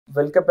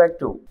Welcome back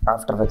to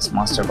After Effects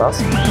Masterclass.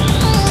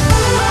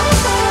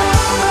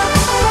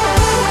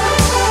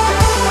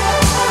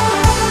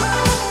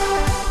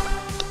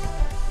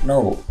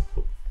 Now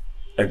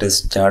let us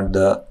start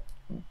the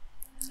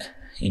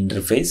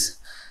interface.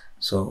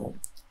 So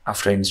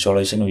after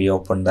installation we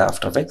open the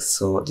After Effects.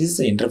 So this is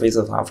the interface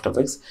of After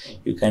Effects.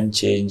 You can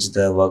change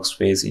the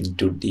workspace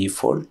into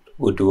default.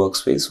 Go to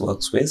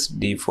workspace,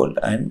 default,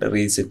 and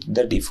reset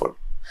the default.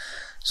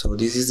 So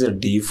this is the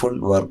default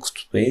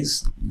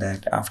workspace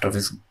that After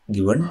Effects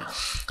given.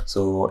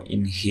 So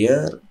in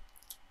here,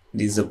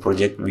 this is the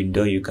project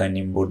window. You can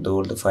import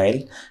all the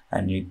file,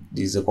 and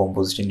this is the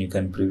composition. You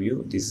can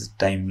preview. This is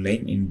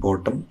timeline in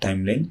bottom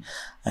timeline,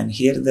 and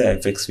here the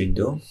effects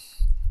window,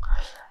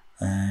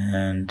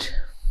 and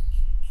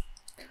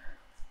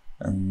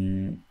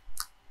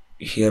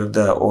here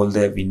all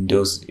the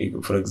windows.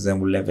 For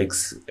example,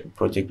 effects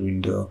project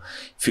window.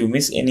 If you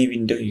miss any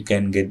window, you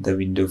can get the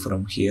window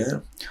from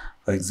here.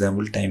 For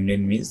example,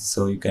 timeline miss,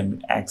 so you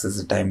can access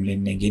the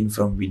timeline again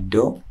from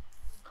window.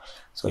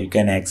 So you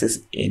can access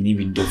any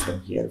window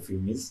from here. If you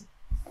miss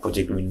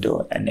project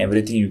window, and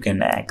everything you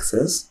can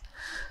access.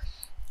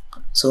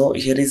 So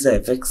here is the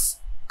effects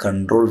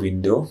control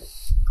window.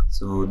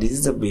 So this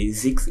is the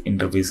basics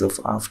interface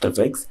of After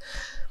Effects.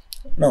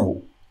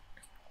 Now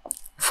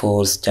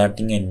for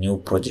starting a new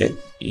project,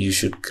 you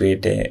should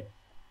create a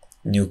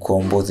new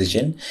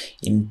composition.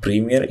 In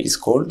Premiere is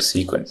called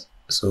sequence.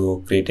 So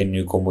create a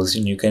new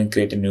composition. You can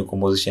create a new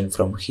composition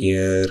from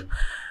here.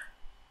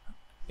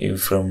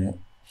 From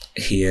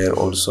here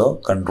also,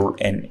 Control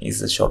N is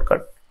the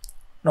shortcut.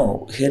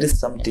 Now here is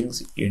some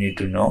things you need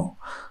to know.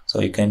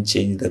 So you can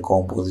change the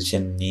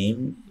composition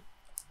name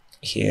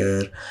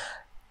here,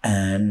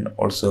 and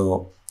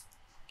also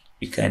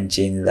you can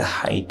change the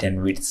height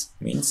and width.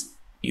 Means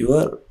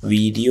your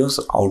video's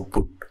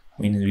output,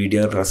 means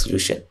video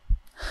resolution.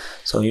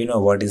 So you know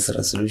what is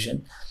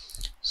resolution.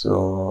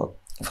 So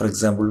for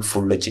example,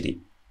 full HD.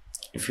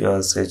 If you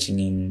are searching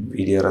in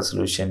video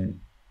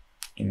resolution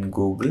in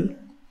Google,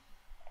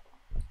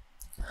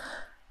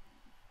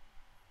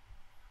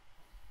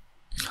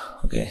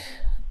 okay,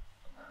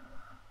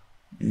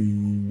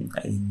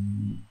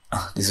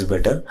 this is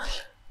better.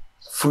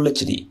 Full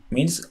HD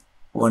means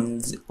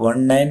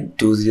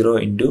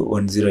 1920 into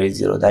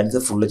 1080. That is the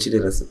full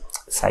HD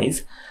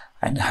size,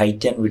 and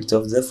height and width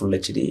of the full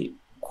HD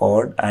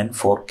quad, and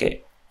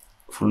 4K.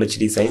 Full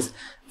HD size,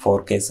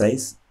 4K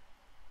size,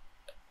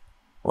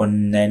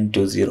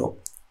 1920.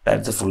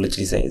 That's the full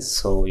HD size.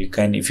 So you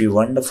can, if you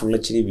want the full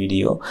HD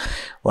video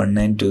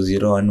 1920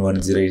 and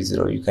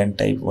 1080, you can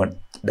type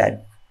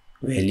that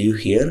value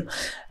here,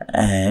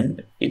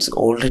 and it's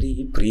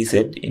already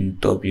preset in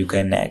top. You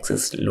can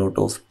access a lot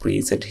of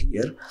preset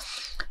here,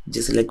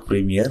 just like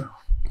Premiere.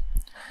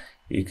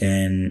 You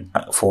can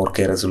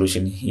 4K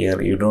resolution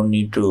here. You don't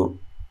need to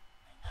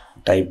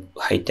type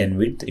height and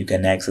width. You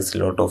can access a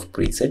lot of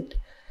preset.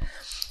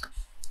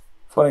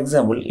 For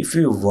example, if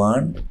you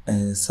want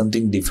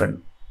something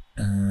different,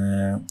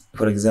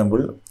 for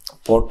example,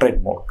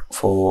 portrait mode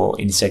for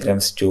Instagram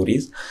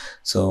stories,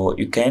 so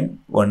you can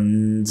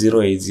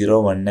 1080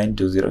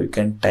 1920. You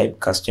can type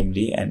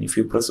customly, and if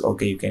you press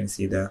OK, you can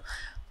see the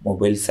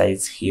mobile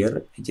size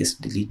here. I just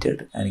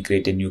deleted and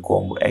create a new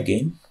combo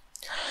again.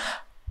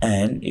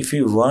 And if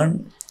you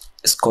want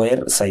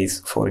square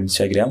size for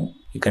Instagram,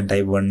 you can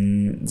type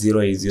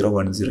 1080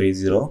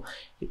 1080.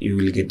 You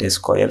will get a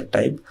square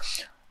type.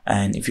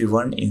 And if you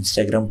want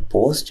Instagram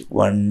post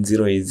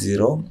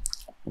 1080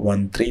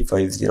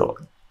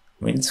 1350,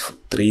 means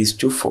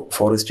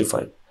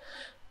 3:4:5,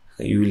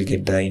 you will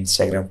get the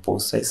Instagram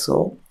post size.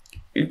 So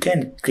you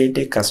can create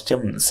a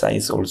custom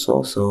size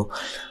also. So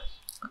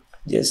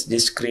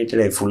just created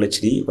a full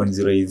HD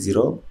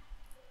 1080,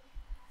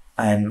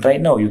 and right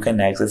now you can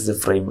access the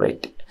frame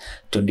rate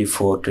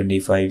 24,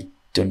 25,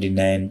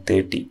 29,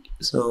 30.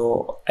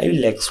 So I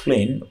will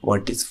explain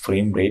what is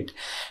frame rate.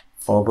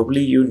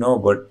 Probably you know,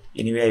 but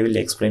anyway I will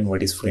explain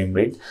what is frame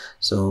rate.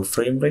 So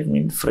frame rate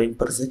means frame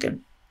per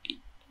second,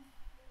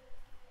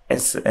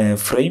 as a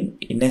frame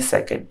in a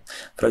second.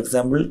 For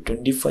example,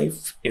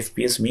 25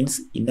 fps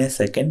means in a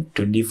second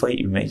 25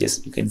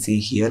 images. You can see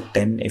here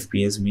 10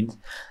 fps means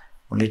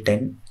only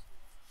 10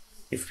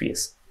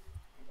 fps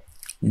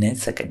in a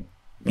second.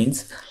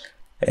 Means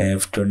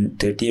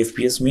 30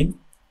 fps means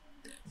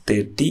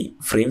 30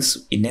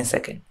 frames in a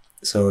second.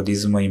 So this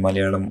is my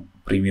Malayalam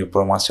Premiere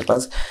Pro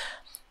Masterclass.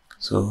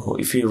 So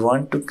if you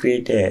want to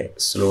create a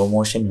slow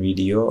motion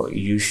video,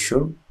 you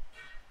should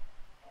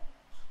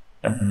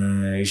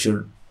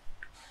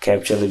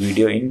capture the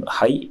video in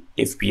high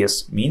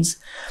fps. Means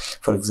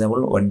for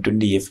example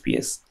 120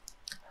 fps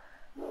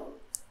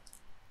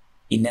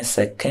in a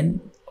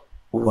second,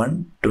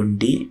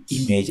 120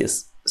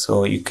 images.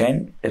 So you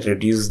can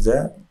reduce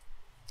the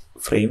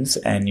frames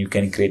and you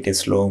can create a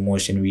slow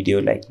motion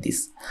video like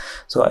this.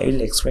 So I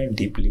will explain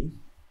deeply.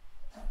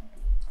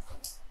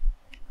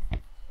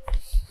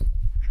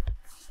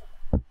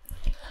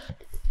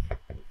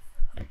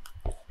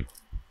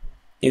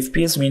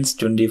 FPS means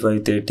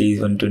 25, 30,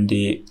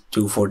 120,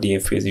 240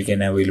 FPS you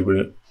can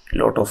available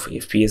lot of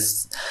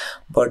FPS.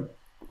 But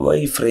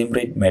why frame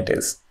rate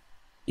matters?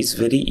 It's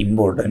very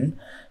important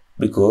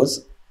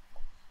because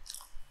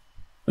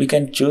we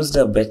can choose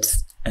the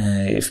best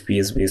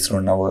FPS based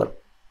on our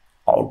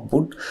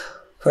output.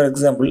 For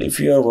example, if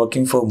you are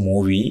working for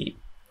movie,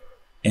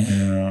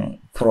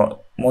 for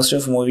most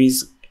of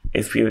movies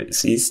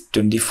FPS is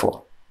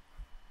 24,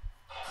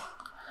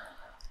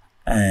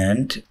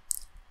 and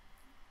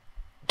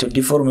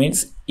 24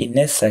 means in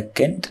a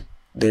second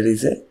there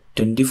is a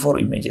 24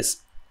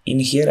 images. In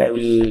here I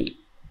will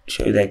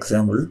show you the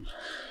example.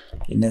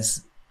 In a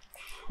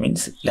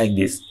means like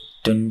this,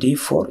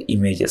 24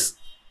 images.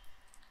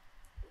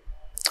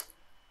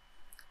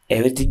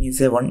 Everything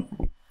is a one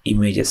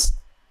images.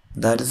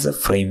 That is the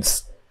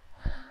frames.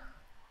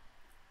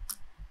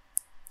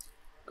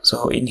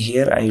 So in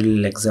here I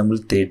will example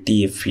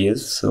 30 FPS.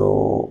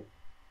 So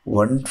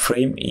one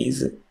frame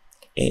is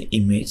a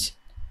image.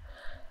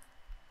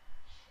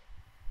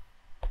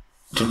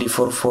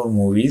 24 for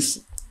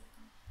movies,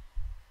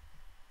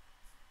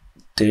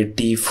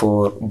 30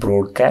 for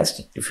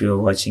broadcast. If you are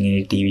watching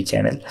any TV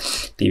channel,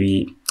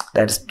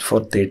 that's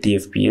for 30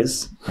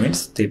 FPS,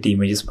 means 30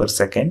 images per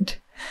second,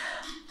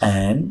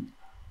 and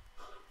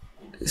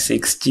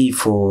 60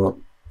 for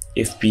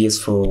FPS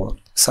for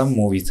some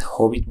movies.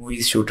 Hobbit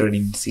movies shooted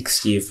in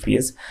 60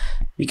 FPS,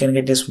 we can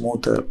get a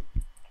smoother,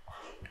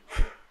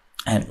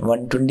 and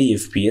 120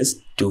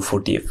 FPS,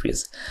 240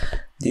 FPS.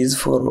 This is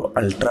for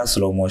ultra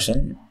slow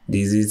motion.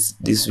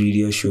 This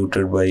video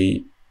shooted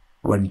by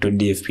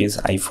 120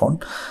 FPS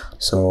iPhone,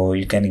 so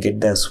you can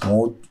get the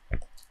smooth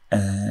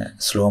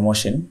slow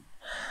motion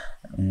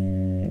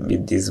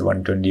with this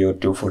 120 or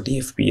 240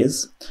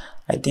 FPS.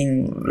 I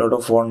think a lot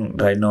of phone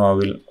right now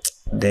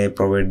they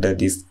provide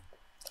this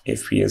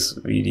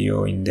FPS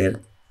video in their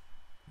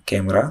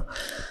camera,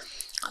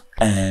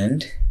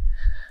 and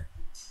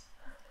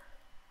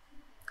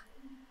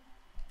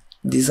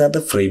these are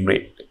the frame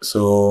rate.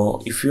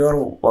 So if you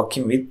are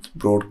working with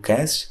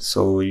broadcast,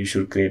 so you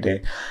should create a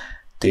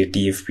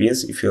 30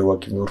 FPS. If you are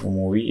working for a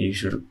movie, you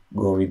should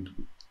go with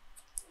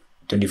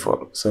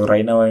 24. So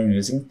right now I am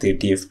using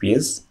 30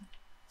 FPS.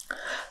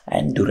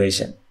 And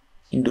duration.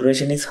 In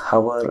duration is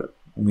hour,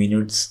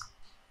 minutes,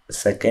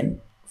 second,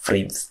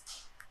 frames.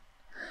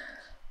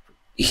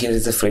 Here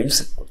is the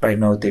frames. Right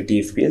now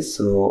 30 FPS.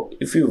 So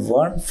if you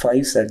want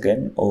 5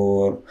 seconds,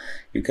 or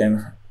you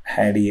can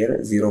add here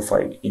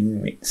 0.5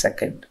 in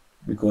second,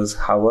 because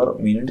hour,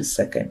 minute is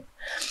second.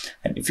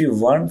 And if you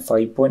want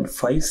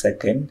 5.5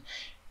 second,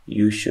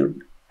 you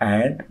should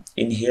add,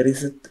 in here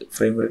is a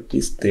frame rate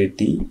is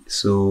 30,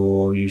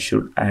 so you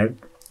should add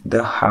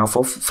the half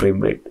of frame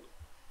rate,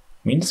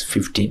 means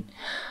 15.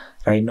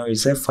 Right now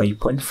it's a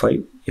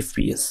 5.5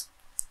 FPS.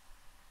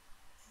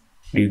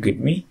 Do you get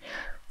me?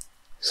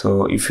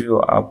 So if you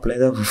apply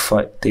the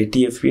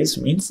 30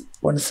 FPS means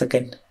 1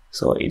 second,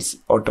 so it's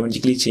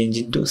automatically changed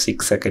into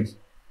 6 seconds.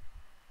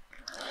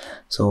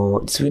 So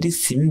it's very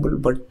simple,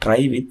 but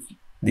try with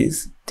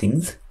these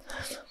things.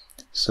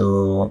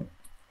 So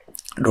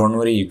don't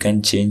worry, you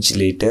can change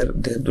later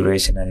the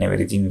duration and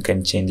everything, you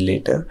can change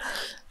later.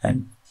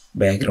 And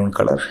background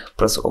color,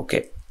 press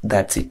OK.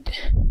 That's it.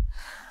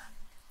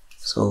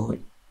 So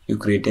you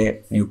create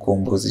a new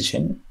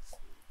composition.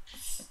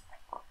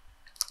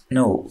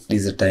 Now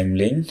this is a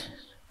timeline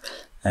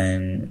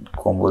and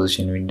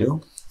composition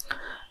window,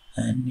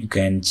 and you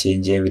can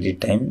change every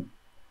time.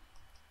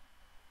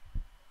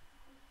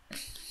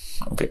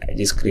 Okay, I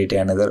just create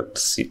another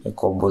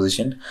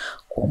composition,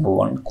 combo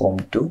 1,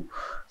 combo 2.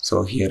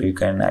 So here you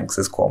can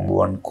access combo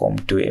 1,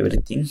 combo 2,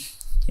 everything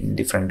in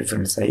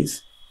different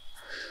size.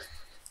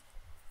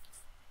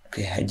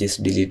 Okay, I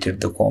just deleted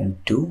the combo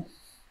 2.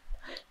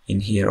 In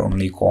here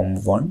only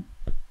combo 1.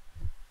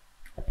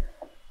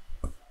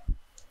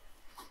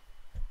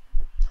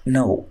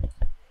 Now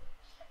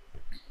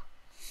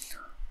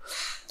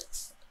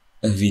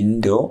a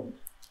window.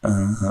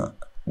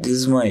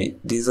 These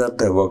are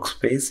the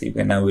workspace you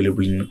can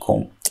available in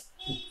com,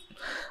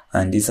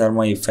 and these are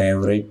my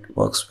favorite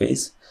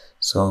workspace.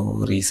 So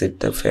reset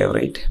the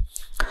favorite.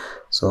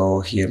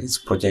 So here is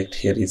project,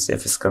 here is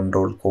FS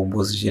control,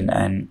 composition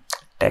and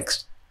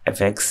text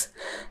effects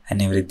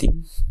and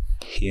everything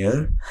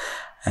here,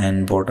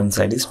 and bottom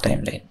side is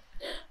timeline.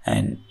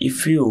 And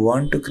if you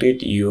want to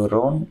create your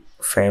own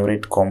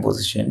favorite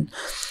composition,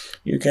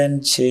 you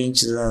can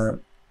change the,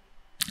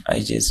 I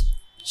just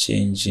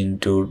change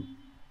into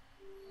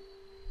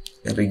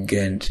rig,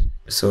 and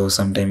so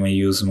sometime I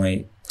use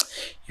my,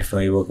 if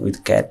I work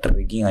with cat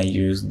rigging, I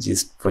use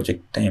this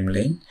project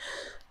timeline.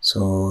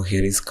 So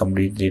here is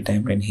completely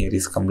timeline, here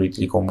is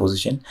completely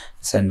composition,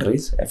 center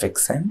is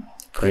FX and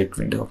project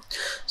window.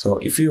 So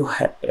if you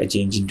have a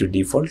change into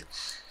default,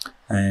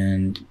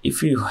 and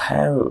if you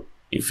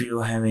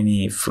have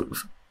any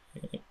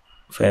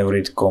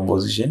favorite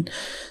composition,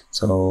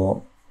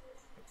 so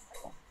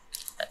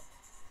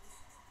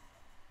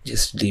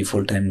just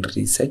default and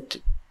reset.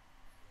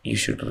 You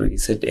should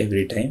reset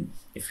every time.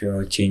 If you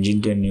are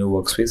changing to a new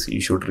workspace, you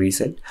should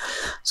reset.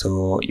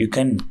 So you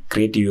can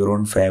create your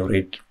own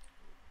favorite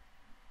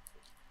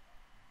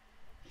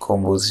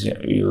composition,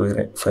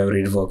 your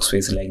favorite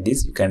workspace like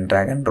this. You can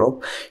drag and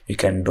drop. You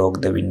can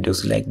dock the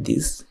windows like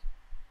this.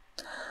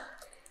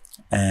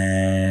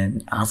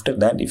 And after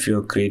that, if you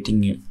are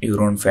creating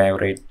your own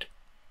favorite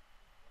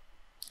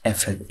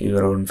effect,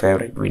 your own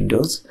favorite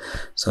windows,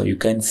 so you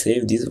can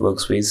save this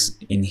workspace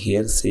in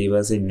here, save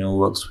as a new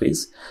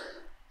workspace.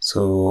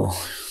 So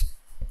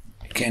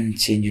you can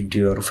change it to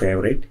your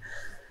favorite.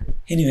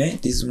 Anyway,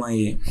 this is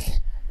my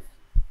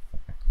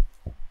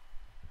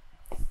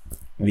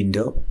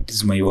window, this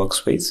is my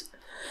workspace.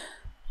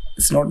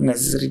 It's not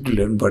necessary to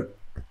learn, but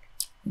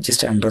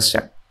just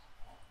understand.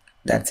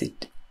 That's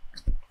it.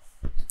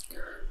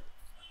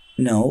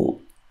 Now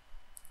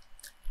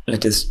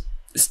let us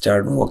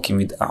start working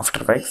with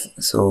After Effects.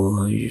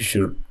 So you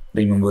should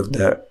remember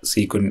the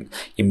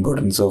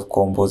importance of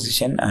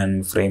composition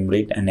and frame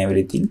rate and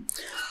everything.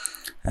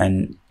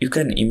 And you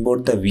can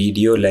import the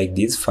video like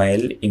this,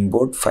 file,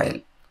 import file.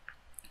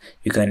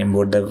 You can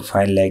import the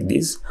file like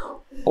this,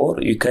 or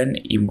you can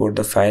import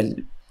the file,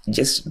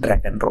 just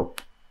drag and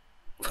drop.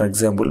 For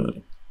example,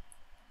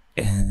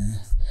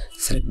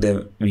 select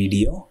the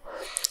video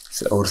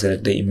or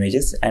select the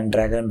images and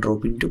drag and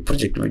drop into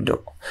project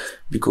window,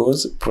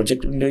 because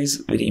project window is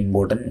very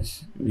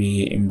important.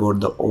 We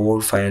import the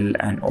all file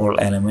and all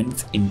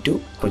elements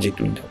into project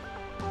window.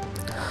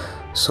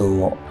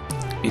 So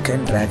you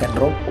can drag and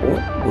drop or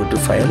go to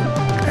file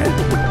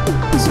and